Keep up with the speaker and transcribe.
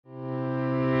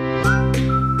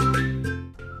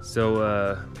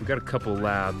So we got a couple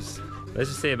labs. Let's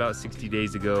just say about 60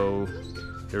 days ago,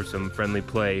 there was some friendly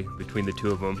play between the two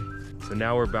of them. So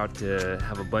now we're about to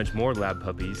have a bunch more lab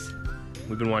puppies.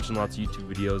 We've been watching lots of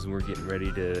YouTube videos and we're getting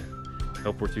ready to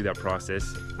help her through that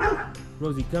process.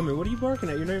 Rosie, come here. What are you barking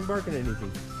at? You're not even barking at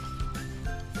anything.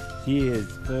 She is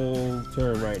full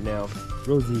term right now.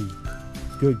 Rosie,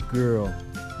 good girl.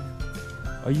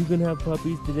 Are you gonna have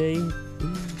puppies today?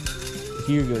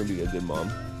 You're gonna be a good mom.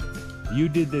 You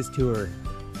did this to her.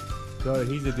 So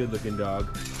he's a good looking dog.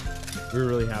 We were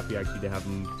really happy actually to have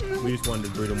him. We just wanted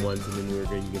to breed him once and then we were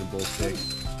going to get them both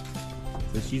fixed.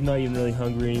 So she's not even really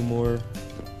hungry anymore,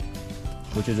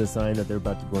 which is a sign that they're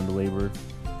about to go into labor.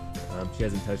 She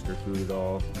hasn't touched her food at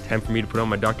all. Time for me to put on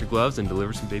my doctor gloves and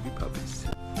deliver some baby puppies.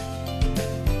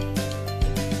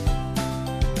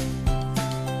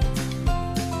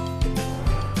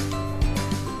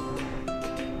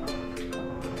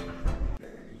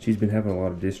 She's been having a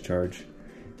lot of discharge,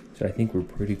 so I think we're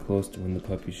pretty close to when the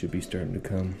puppies should be starting to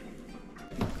come.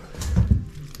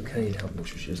 We kind of need help make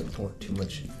sure she doesn't pull too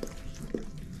much.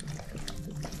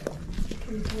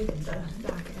 Can you take the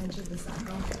back edge of the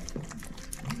saddle?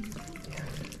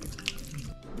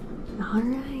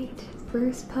 Alright,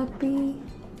 first puppy.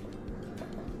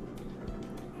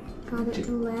 Got it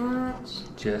to latch.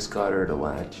 Just got her to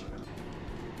latch.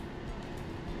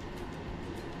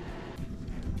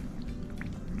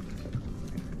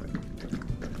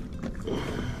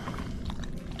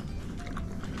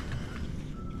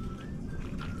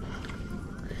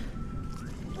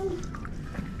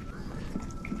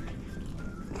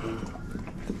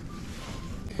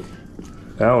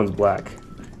 That one's black.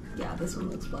 Yeah, this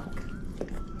one looks black.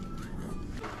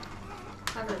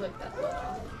 Have her lick that one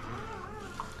off.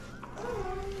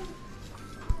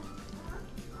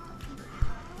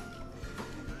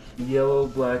 Yellow,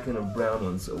 black, and a brown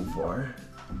one so far.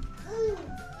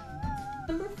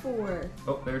 Number 4.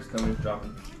 Oh, there's coming,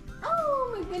 dropping.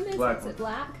 Oh my goodness, Black is one. it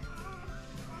black?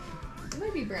 It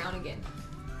might be brown again.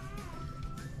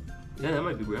 Yeah, that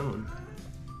might be brown one.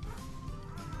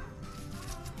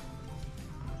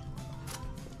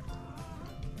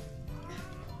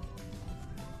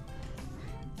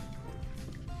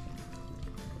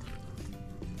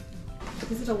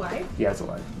 Is it alive? Yeah, it's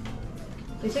alive.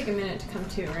 They take a minute to come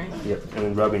to, right? Yep, and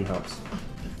then rubbing helps.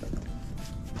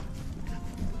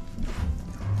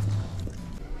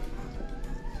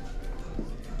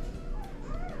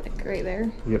 Like right there.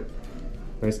 Yep,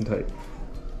 nice and tight.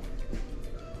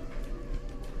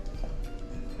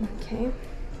 Okay.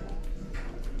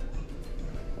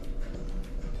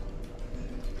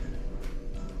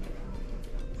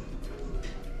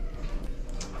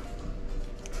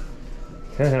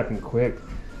 That happened quick.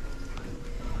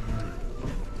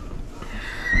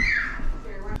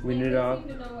 Wean it off. They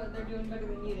seem to know what they're doing better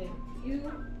than you did.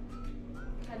 You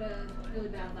had a really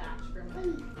bad latch for a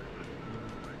minute.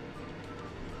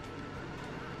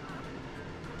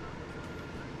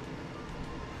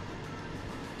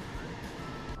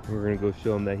 We're gonna go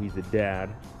show him that he's a dad.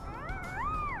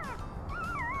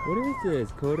 What is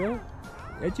this, Coda?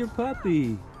 That's your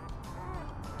puppy.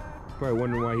 Probably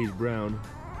wondering why he's brown.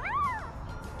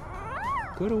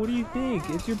 Coda, what do you think?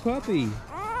 It's your puppy.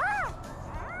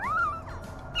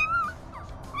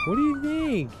 What do you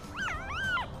think?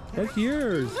 That's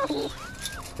yours.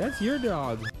 That's your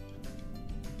dog.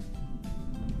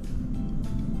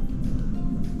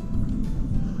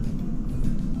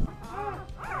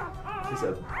 There's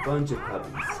a bunch of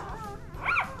puppies.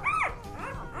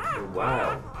 They're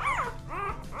wild.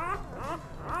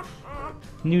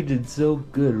 You did so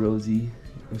good, Rosie.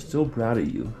 I'm so proud of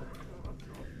you.